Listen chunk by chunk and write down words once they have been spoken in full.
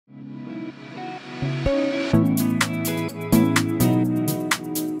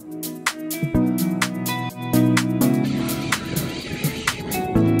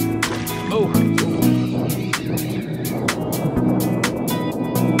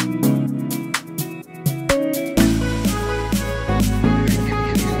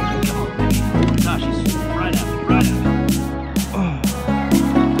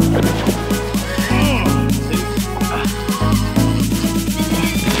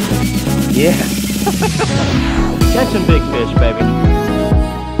Yeah. Catching big fish, baby.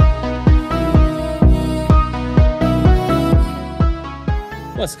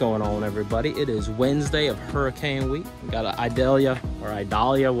 What's going on, everybody? It is Wednesday of Hurricane Week. We got an Idalia,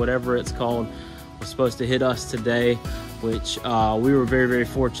 whatever it's called, was supposed to hit us today, which we were very, very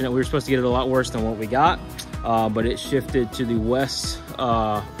fortunate. We were supposed to get it a lot worse than what we got, but it shifted to the west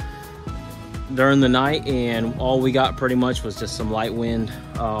during the night, and all we got pretty much was just some light wind.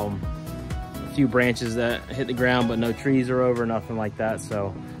 A few branches that hit the ground, but no trees are over, nothing like that.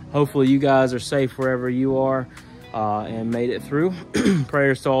 So hopefully you guys are safe wherever you are. And made it through.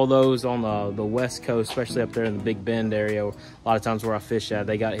 Prayers to all those on the west coast, especially up there in the Big Bend area. A lot of times where I fish at,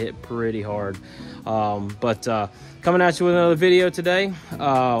 they got hit pretty hard. But coming at you with another video today.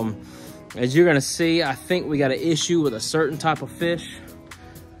 As you're gonna see, I think we got an issue with a certain type of fish,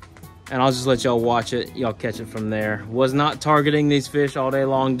 and I'll just let y'all watch it. Y'all catch it from there. Was not targeting these fish all day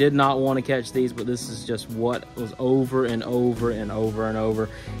long. Did not want to catch these, but this is just what was over and over and over and over.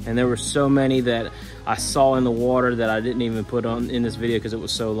 And there were so many that I saw in the water that I didn't even put on in this video because it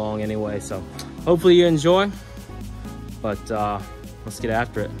was so long anyway. So hopefully you enjoy, but let's get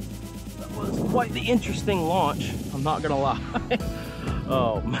after it. That was quite the interesting launch, I'm not gonna lie.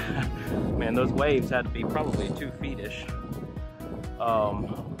 Oh man, those waves had to be probably 2 feet-ish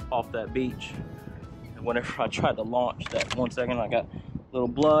off that beach. And whenever I tried to launch, that 1 second I got a little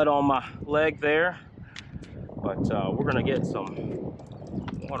blood on my leg there. But we're gonna get some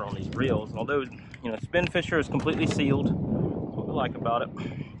water on these reels. Although, you know, Spinfisher is completely sealed. That's what we like about it.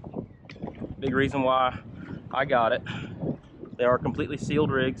 Big reason why I got it. They are completely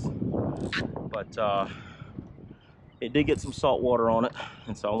sealed rigs, but it did get some salt water on it,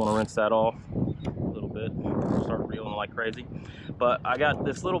 and so I want to rinse that off a little bit. Start reeling like crazy. But I got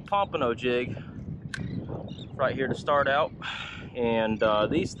this little pompano jig right here to start out, and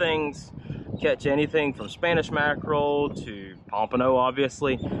these things catch anything from Spanish mackerel to pompano,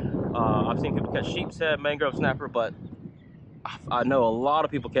 obviously. I've seen people catch sheep's head, mangrove snapper, but I know a lot of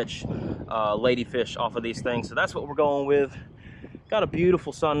people catch ladyfish off of these things, so that's what we're going with. Got a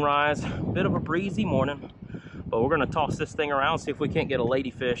beautiful sunrise, bit of a breezy morning, but we're gonna toss this thing around, see if we can't get a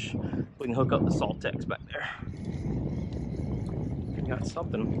ladyfish. We can hook up the SaltX back there. Got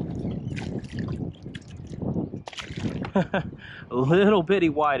something. A little bitty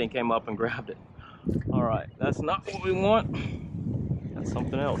whiting came up and grabbed it. All right, that's not what we want. Got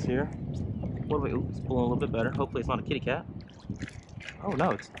something else here. What do we? Ooh, it's pulling a little bit better. Hopefully it's not a kitty cat. Oh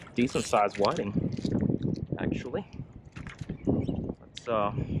no, it's decent sized whiting, actually. Let's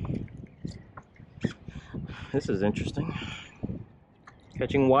this is interesting.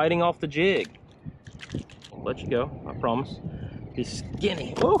 Catching whiting off the jig. I'll let you go, I promise. He's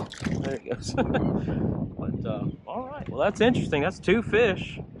skinny. Whoa, there he goes. But all right, well, that's interesting. That's 2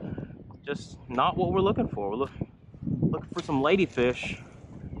 fish. Just not what we're looking for. We're looking for some ladyfish.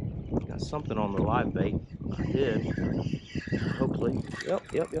 Got something on the live bait. I did. Hopefully.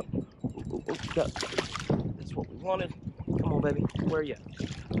 Yep. Ooh, that's what we wanted. Come on, baby. Where are you?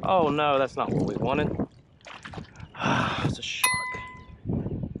 Oh no, that's not what we wanted. It's a shark.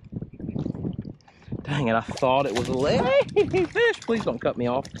 Dang it, I thought it was a ladyfish. Please don't cut me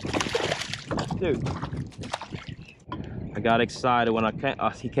off. Dude. I got excited when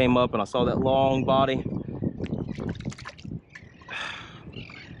he came up and I saw that long body.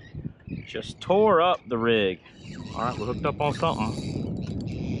 Just tore up the rig. All right, we're hooked up on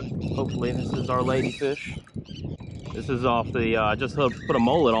something. Hopefully this is our ladyfish. This is off the, I just put a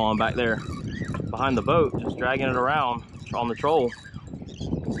mullet on back there behind the boat, just dragging it around on the troll.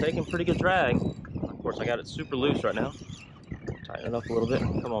 It's taking pretty good drag. Of course, I got it super loose right now. Tighten it up a little bit.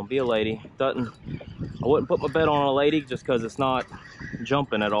 Come on, be a lady. I wouldn't put my bet on a lady just because it's not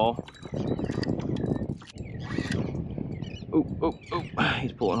jumping at all. Ooh,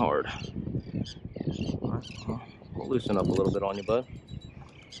 he's pulling hard. All right, we'll loosen up a little bit on you, bud.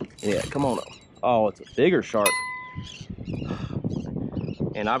 Yeah, come on up. Oh, it's a bigger shark.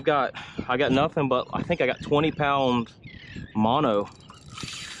 And I got nothing but, I think I got 20-pound mono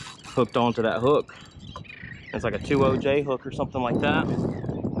hooked onto that hook. It's like a 2OJ hook or something like that.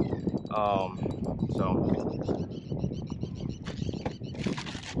 So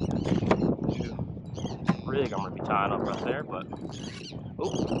rig I'm gonna be tying up right there, but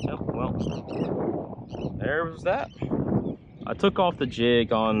yep, well, there was that. I took off the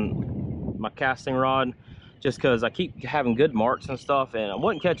jig on my casting rod just because I keep having good marks and stuff, and I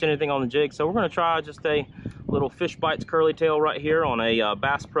wouldn't catch anything on the jig. So we're gonna try just a little Fish Bites curly tail right here on a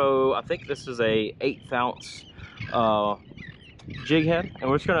Bass Pro. I think this is a 1/8 ounce jig head, and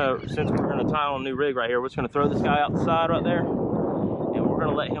we're just gonna, since we're gonna tie on a new rig right here, we're just gonna throw this guy out the side right there, and we're gonna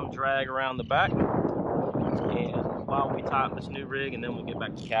gonna let him drag around the back, and while we tie up this new rig, and then we'll get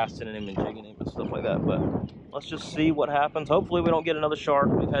back to casting him and jigging him and stuff like that. But let's just see what happens. Hopefully we don't get another shark.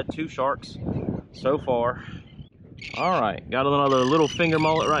 We've had 2 sharks so far. All right, got another little finger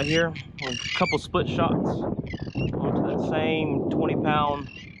mullet right here. A couple split shots onto that same 20-pound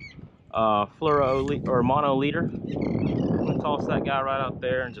fluoro or mono leader. I'm gonna toss that guy right out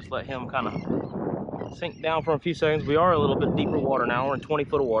there and just let him kind of sink down for a few seconds. We are a little bit deeper water now. We're in 20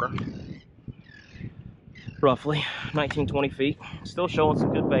 foot of water, roughly 19-20 feet. Still showing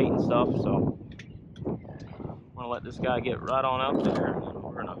some good bait and stuff, so I'm gonna let this guy get right on out there, and then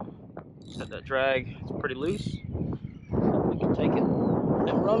we're gonna set that drag. It's pretty loose. We can take it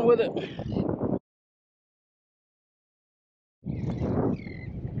and run with it.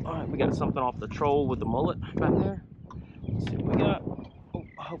 All right, we got something off the troll with the mullet back there. Let's see what we got. Oh,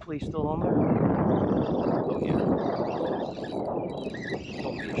 hopefully he's still on there. Oh yeah.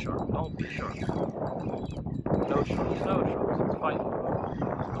 Don't be a shark. Don't be a shark. No sharks. No sharks. It's fighting.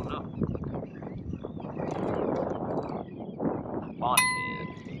 Coming up.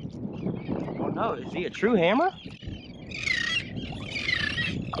 Bonnethead. Oh no, is he a true hammer?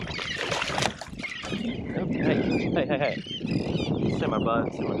 Hey. Simmer,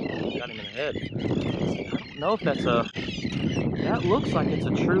 bud. Simmer. Got him in the head. I don't know if that's a... That looks like it's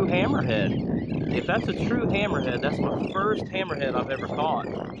a true hammerhead. If that's a true hammerhead, that's my first hammerhead I've ever caught,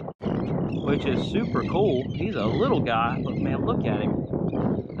 which is super cool. He's a little guy, but man, look at him.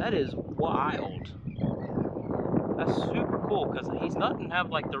 That is wild. That's super cool, because he's doesn't have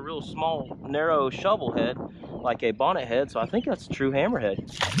like the real small, narrow shovel head like a bonnet head, so I think that's a true hammerhead.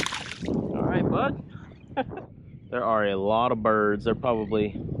 All right, bud. There are a lot of birds. They're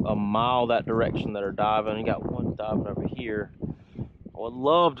probably a mile that direction that are diving. You got one diving over here. I would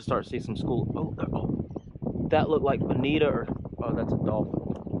love to start seeing some school. Oh, that looked like bonita, or oh, that's a dolphin.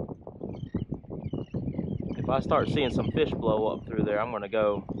 If I start seeing some fish blow up through there, I'm gonna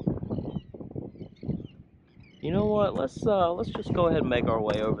go. You know what? Let's just go ahead and make our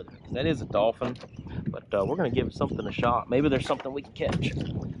way over there. That is a dolphin, but we're gonna give something a shot. Maybe there's something we can catch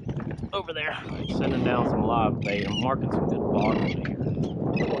over there. Sending down some live bait. I'm marking some good bottom here.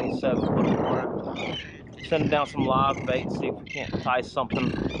 27 foot of water. Sending down some live bait, see if we can't tie something.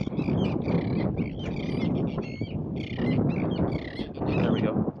 There we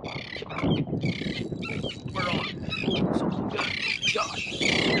go. We're on. Oh, something good. Gosh.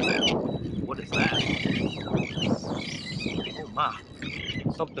 What is that? Oh my.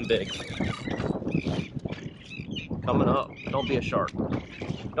 Something big. Coming up. Don't be a shark.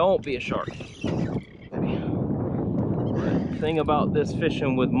 Don't be a shark. Maybe. The thing about this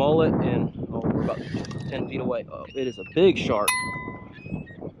fishing with mullet, and oh, we're about 10 feet away. Oh, it is a big shark.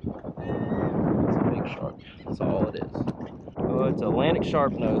 It's a big shark. That's all it is. Oh, it's Atlantic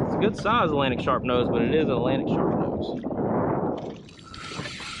sharpnose. It's a good size Atlantic sharpnose, but it is Atlantic sharpnose.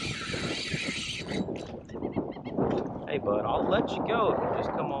 Hey, bud, I'll let you go if you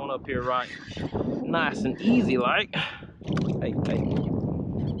just come on up here right nice and easy like. Hey.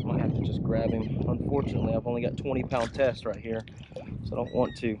 Might have to just grab him. Unfortunately, I've only got 20-pound test right here, so I don't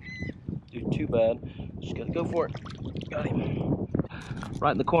want to do too bad. Just gotta go for it. Got him.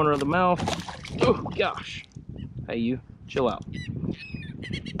 Right in the corner of the mouth. Oh, gosh. Hey, you. Chill out.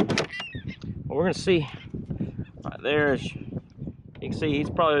 Well, we're gonna see. Right there, as you can see, he's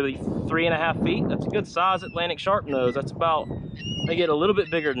probably 3.5 feet. That's a good size Atlantic sharpnose. That's about, they get a little bit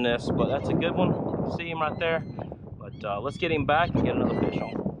bigger than this, but that's a good one. You can see him right there. But let's get him back and get another fish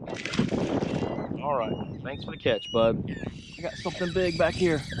on. All right, thanks for the catch, bud. I got something big back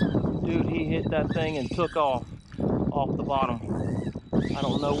here. Dude, he hit that thing and took off the bottom. I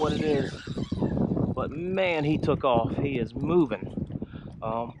don't know what it is, but man, he took off. He is moving.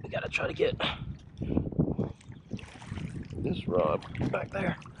 We gotta try to get this rod back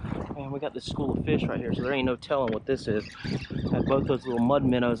there. And we got this school of fish right here, so there ain't no telling what this is. Had both those little mud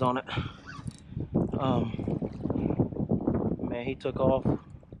minnows on it. Man, he took off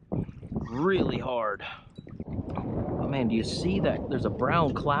really hard. Oh man, do you see that? There's a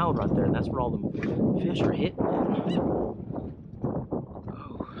brown cloud right there, and that's where all the fish are hitting. Oh,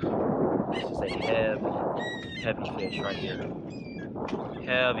 this is a heavy fish right here.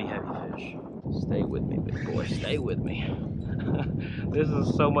 Heavy fish. Stay with me, big boy. Stay with me. This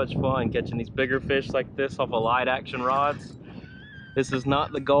is so much fun catching these bigger fish like this off of light action rods. This is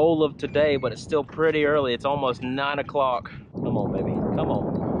not the goal of today, but it's still pretty early. It's almost 9 o'clock. Come on, baby. Come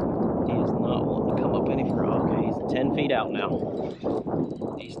on. He is not wanting to come up any further. Okay, he's 10 feet out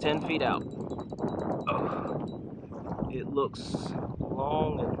now. He's 10 feet out. Oh, it looks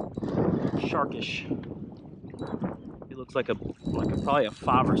long and sharkish. He looks like probably a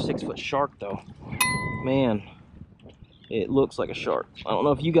 5 or 6 foot shark though. Man, it looks like a shark. I don't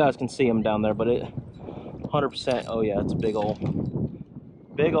know if you guys can see him down there, but it 100%. Oh yeah, it's a big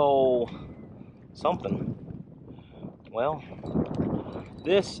old something. Well,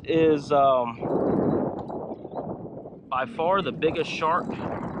 this is by far the biggest shark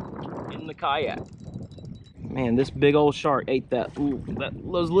in the kayak. Man, this big old shark ate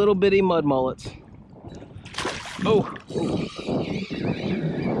those little bitty mud mullets. Oh.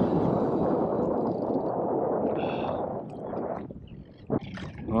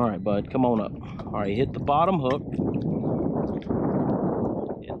 All right, bud, come on up. All right, hit the bottom hook.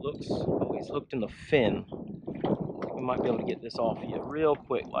 It looks, oh, he's hooked in the fin. We might be able to get this off you real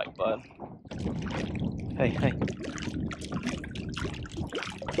quick, like, bud. Hey.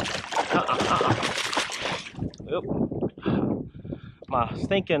 Oop. My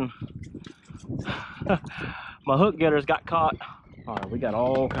stinking, my hook getters got caught. All right, we got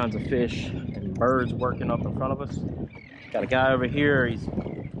all kinds of fish and birds working up in front of us. Got a guy over here, he's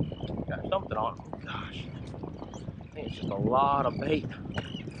got something on him. Oh, gosh, I think it's just a lot of bait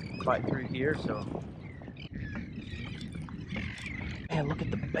right through here, so. Man, look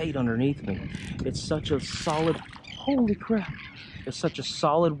at the bait underneath me. It's such a solid, holy crap. It's such a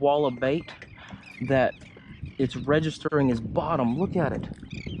solid wall of bait that it's registering his bottom. Look at it.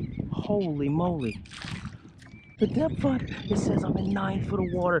 Holy moly. The depth, bud, it says I'm in 9 foot of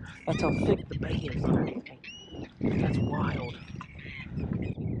water. That's how thick the bait is underneath me. That's wild.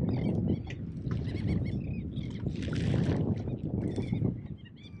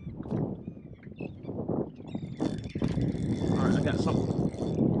 All right, I got something.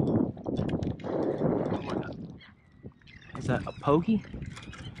 Oh my God. Is that a pokey?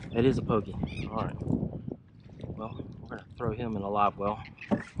 It is a pokey. All right. Well, we're gonna throw him in a live well.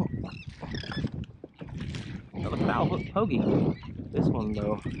 Another foul hook pokey. This one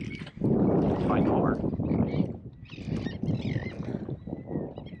though, fight hard.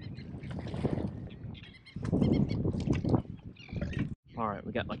 All right,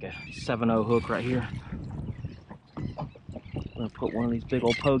 we got like a 7-0 hook right here. I'm gonna put one of these big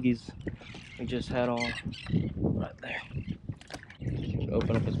old pogies we just had on right there.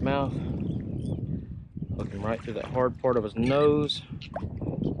 Open up his mouth, hook him right through that hard part of his nose.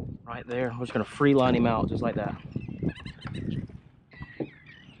 Right there. We're just gonna free line him out just like that.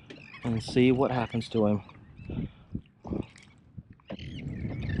 And see what happens to him.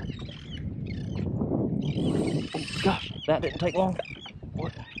 Oh gosh, that didn't take long.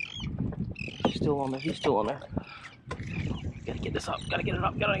 What? He's still on there, he's still on there. Gotta get this up, gotta get it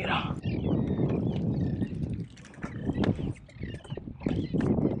up, gotta get it up.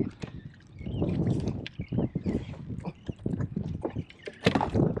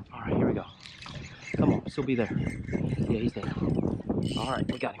 Alright, here we go. Come on, still be there. Yeah, he's there.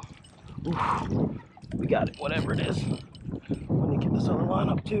 Alright, we got him. Oof, we got it, whatever it is. Let me get this other line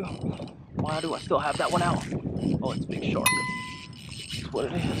up too. Why do I still have that one out? Oh, it's a big shark. That's what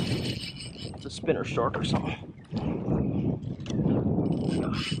it is. It's a spinner shark or something.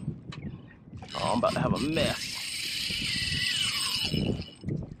 Oh, I'm about to have a mess.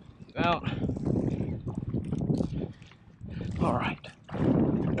 Out. All right.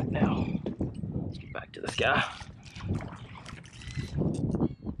 Now, let's get back to this guy.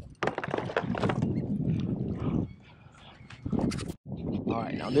 All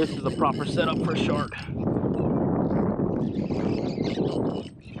right, now this is the proper setup for a shark.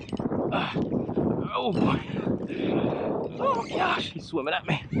 Oh boy. Oh gosh, he's swimming at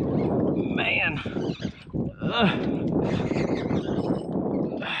me. Man.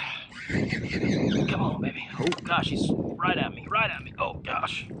 Come on, baby. Oh gosh, he's right at me, right at me. Oh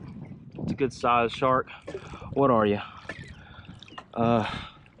gosh. It's a good sized shark. What are you? Gosh,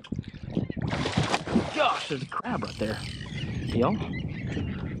 there's a crab right there. Yo.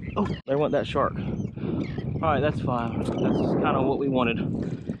 Oh, there went that shark. All right, that's fine. That's kind of what we wanted,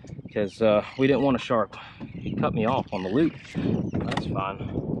 because we didn't want a shark. He cut me off on the loop. That's fine.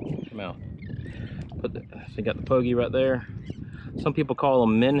 Come out. So you got the pogey right there. Some people call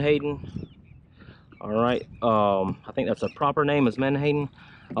them menhaden. All right. I think that's a proper name, is menhaden.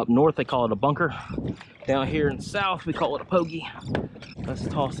 Up north they call it a bunker. Down here in the south we call it a pogey. Let's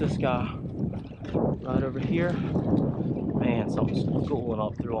toss this guy right over here. Man, something's schooling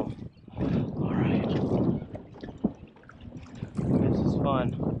up through him. All right. This is fun.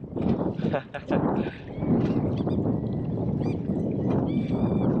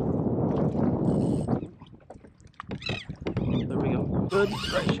 There we go. Good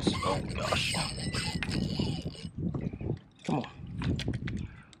gracious. Oh gosh. Come on.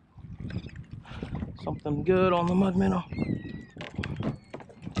 Something looking good on the mud minnow.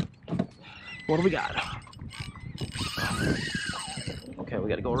 What do we got? Okay, we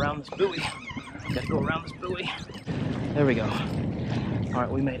gotta go around this buoy. Gotta go around this buoy. There we go. All right,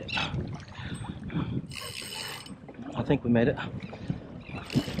 we made it. I think we made it.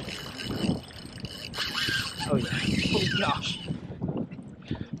 Oh yeah, oh gosh.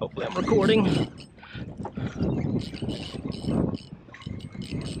 Hopefully I'm recording.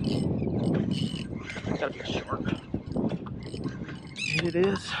 Gotta be a shark. And it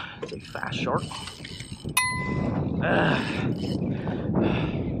is. It's a fast shark.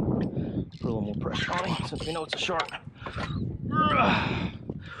 Put a little more pressure on him since we know it's a shark. What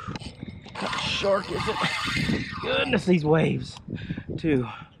kind of shark is it? Goodness, these waves, too.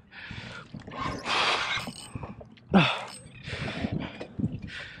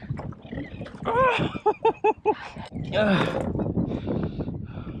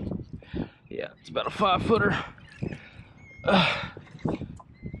 Yeah, it's about a 5-footer.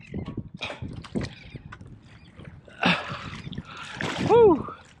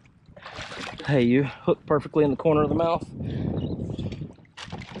 Whew. Hey, you hooked perfectly in the corner of the mouth.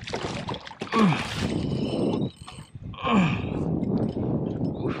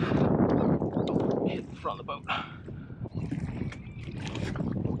 Hit the front of the boat.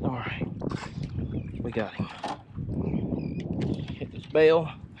 All right, we got him. Hit this bail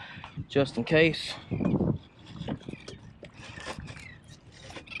just in case.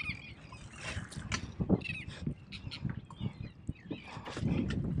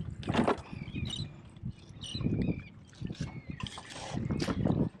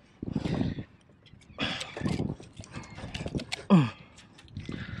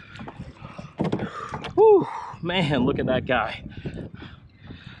 Whew, man, look at that guy.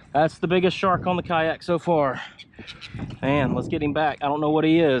 That's the biggest shark on the kayak so far. Man, let's get him back. I don't know what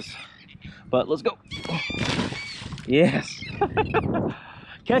he is, but let's go. Yes.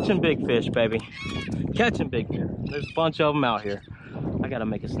 Catching big fish, baby. Catching big fish. There's a bunch of them out here. I gotta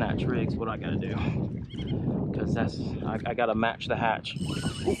make a snatch rig's what I gotta do. Because I gotta match the hatch.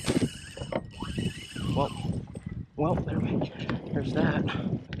 Ooh. Well, there's that.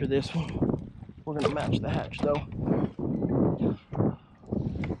 After this one, we're gonna match the hatch though.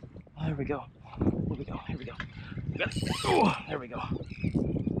 There we go. Here we go. Here we go. Oh, there we go.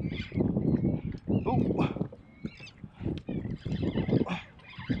 Ooh.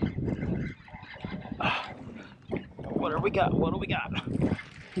 What do we got? What do we got?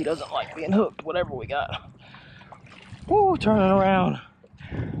 He doesn't like being hooked, whatever we got. Ooh, turning around.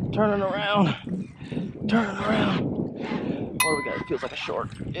 Turning around. Turning around. What do we got? It feels like a shark.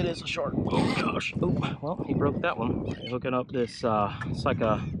 It is a shark. Oh gosh. Oh, well, he broke that one. Hooking up this, it's like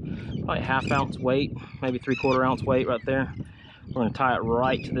a probably 1/2 ounce weight, maybe 3/4 ounce weight right there. We're gonna tie it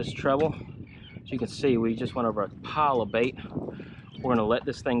right to this treble. As you can see, we just went over a pile of bait. We're gonna let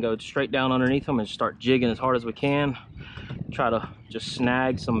this thing go straight down underneath them and start jigging as hard as we can. Try to just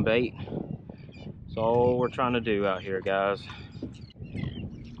snag some bait. That's all we're trying to do out here, guys.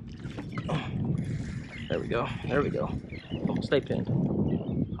 There we go. There we go. Don't stay pinned.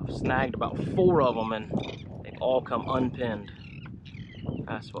 I've snagged about 4 of them and they've all come unpinned.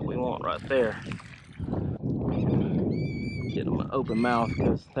 That's what we want right there. Get them an open mouth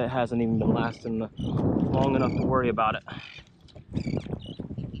because that hasn't even been lasting long enough to worry about it.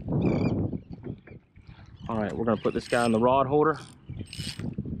 All right, we're gonna put this guy in the rod holder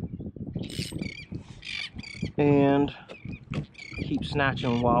and keep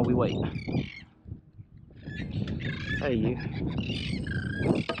snatching while we wait. Hey, you.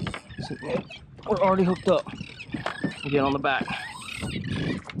 We're already hooked up. Get on the back.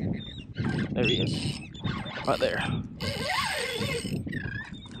 There he is. Right there.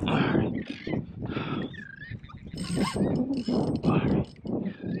 Alright. Alright.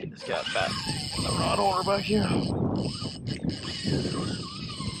 Get this guy back. The rod holder back here.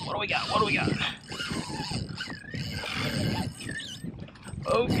 What do we got? What do we got?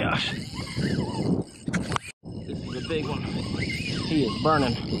 Oh gosh. This is a big one. He is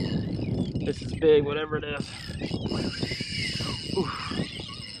burning. This is big, whatever it is. Oof.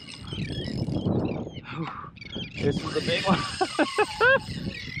 Oof. This is the big one.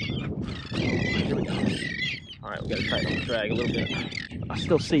 Here we go. All right, we gotta tighten up the drag a little bit. I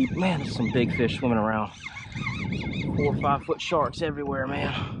still see, man, there's some big fish swimming around. 4 or 5 foot sharks everywhere,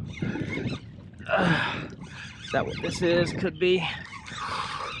 man. Is that what this is? Could be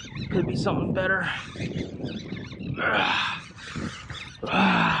something better.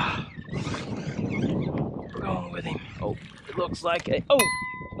 We're going with him. Oh, it looks like a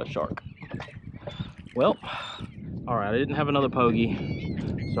shark. Well, all right, I didn't have another pogey,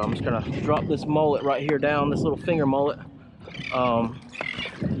 So I'm just gonna drop this mullet right here down, this little finger mullet.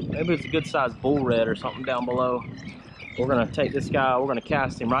 Maybe it's a good sized bull red or something down below. We're gonna take this guy, we're gonna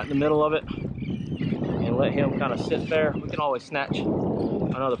cast him right in the middle of it and let him kind of sit there. We can always snatch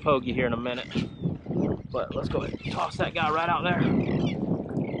another pogey here in a minute. But let's go ahead and toss that guy right out there.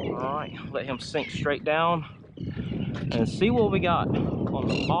 All right, let him sink straight down and see what we got on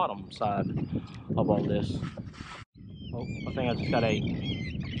the bottom side of all this. Oh, I think I just got 8.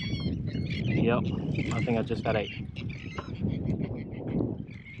 Yep, I think I just got 8.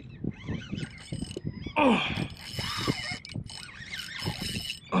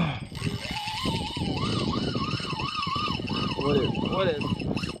 What is?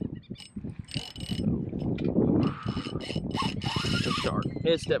 It's a shark.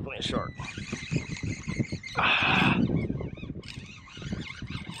 It's definitely a shark.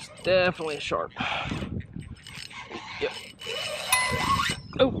 It's definitely a shark. Yep.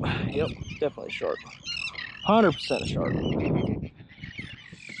 Oh, yep, definitely a shark. 100% a shark.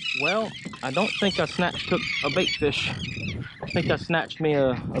 Well, I don't think I snatched a bait fish. I think I snatched me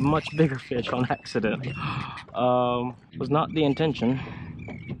a much bigger fish on accident. Was not the intention,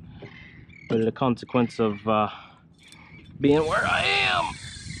 but a consequence of being where I am.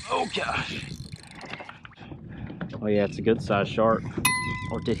 Oh gosh. Oh yeah, it's a good sized shark.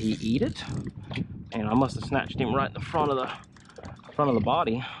 Or did he eat it? And I must have snatched him right in the front of the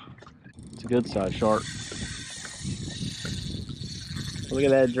body. It's a good sized shark. Look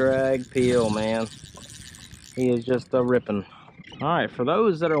at that drag peel, man. He is just a ripping. All right, for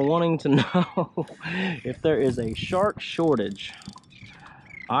those that are wanting to know if there is a shark shortage,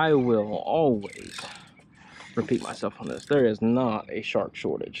 I will always repeat myself on this. There is not a shark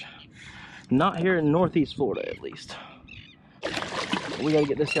shortage. Not here in Northeast Florida, at least. We gotta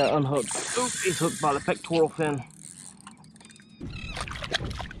get this guy unhooked. Oop, he's hooked by the pectoral fin.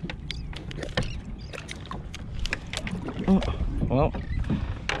 Well,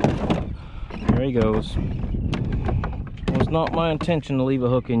 there he goes. It was not my intention to leave a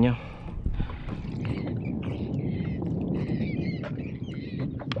hook in you.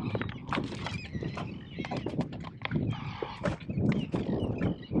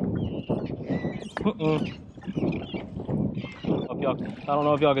 I don't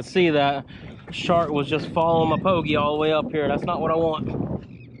know if y'all could see that. Shark was just following my pogey all the way up here. That's not what I want.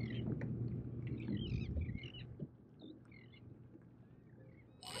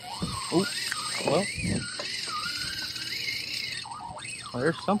 Oh, well,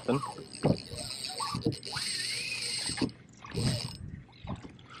 there's something.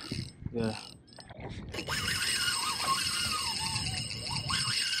 Yeah.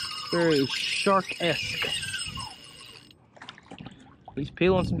 Very shark-esque. He's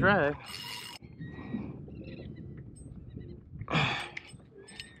peeling some drag.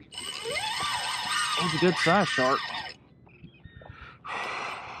 He's a good size shark.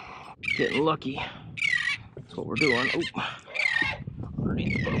 Getting lucky. That's what we're doing. Oh,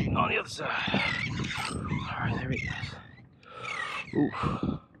 underneath the boat on the other side. All right, there he is. Ooh.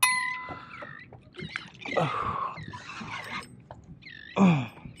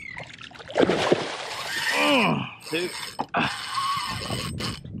 Dude.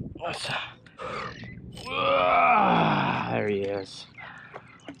 There he is.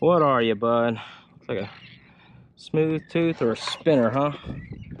 What are you, bud? Looks like a smooth tooth or a spinner, huh?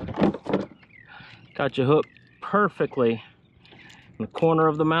 Got you hooked perfectly in the corner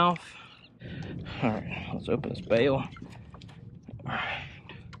of the mouth. All right, let's open this bail. All right.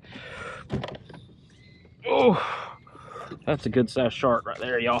 Oh, that's a good sized shark right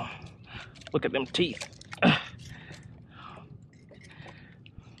there, y'all. Look at them teeth.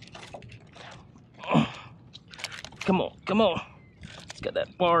 Come on, come on. It's got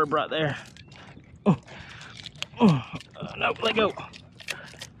that barb right there. No, let go.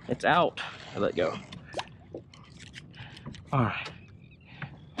 It's out. I let go. All right.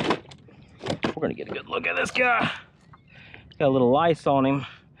 We're gonna get a good look at this guy. Got a little lice on him.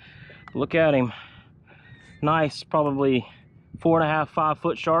 Look at him. Nice, probably 4.5, 5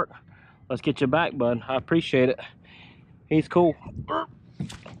 foot shark. Let's get you back, bud. I appreciate it. He's cool.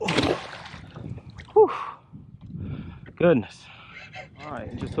 Whew. Goodness. All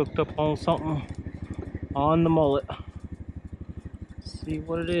right, just hooked up on something on the mullet. Let's see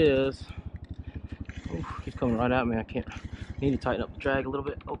what it is. Ooh, he's coming right at me. I need to tighten up the drag a little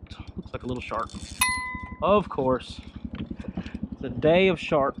bit. Oh, looks like a little shark. Of course. It's a day of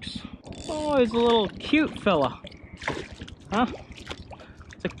sharks. Oh, he's a little cute fella. Huh?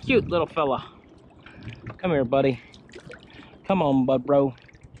 It's a cute little fella. Come here, buddy. Come on, bud, bro.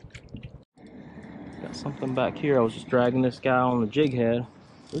 Got something back here. I was just dragging this guy on the jig head.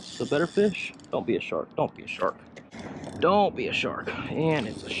 This is a better fish. Don't be a shark. Don't be a shark. Don't be a shark. And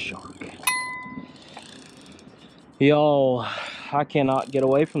it's a shark. Y'all, I cannot get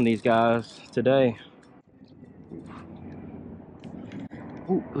away from these guys today.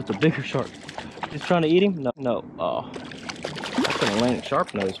 Ooh, it's a bigger shark. He's trying to eat him? No, no. Oh, that's an Atlantic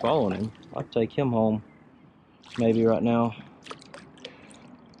sharp nose following him. I'll take him home. Maybe right now.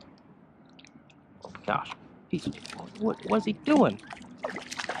 Gosh, what's he doing?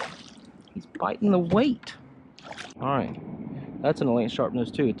 He's biting the weight. All right, that's an Atlantic sharp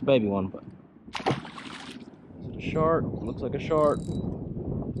nose too. It's a baby one, but is it a shark? Looks like a shark.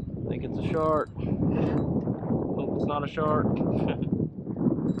 I think it's a shark. Hope it's not a shark.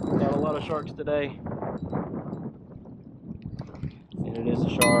 Got a lot of sharks today, and it is a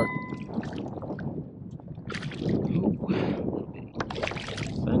shark.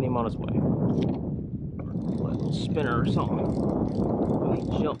 Send him on his way. A little spinner or something. Oh, he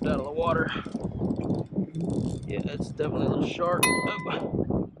jumped out of the water. Yeah, it's definitely a little shark.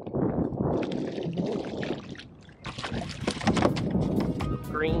 Oh. The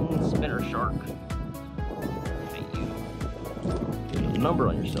green spinner shark. Hey, you did a number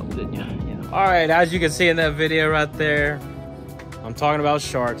on yourself, didn't you? Yeah. All right, as you can see in that video right there, I'm talking about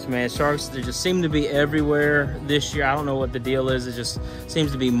sharks, man. Sharks, they just seem to be everywhere this year. I don't know what the deal is. It just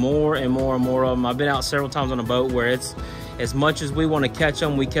seems to be more and more and more of them. I've been out several times on a boat where it's, as much as we want to catch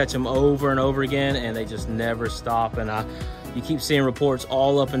them, we catch them over and over again, and they just never stop. And you keep seeing reports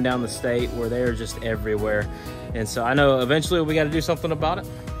all up and down the state where they're just everywhere. And so I know eventually we got to do something about it.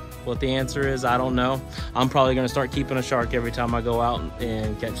 What the answer is, I don't know. I'm probably going to start keeping a shark every time I go out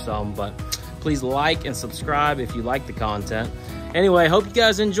and catch some. But please like and subscribe if you like the content. Anyway, hope you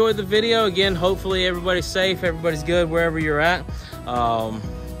guys enjoyed the video. Again, hopefully everybody's safe, everybody's good wherever you're at.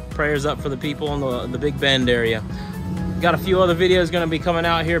 Prayers up for the people in the Big Bend area. Got a few other videos going to be coming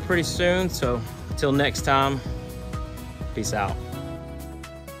out here pretty soon. So until next time, peace out.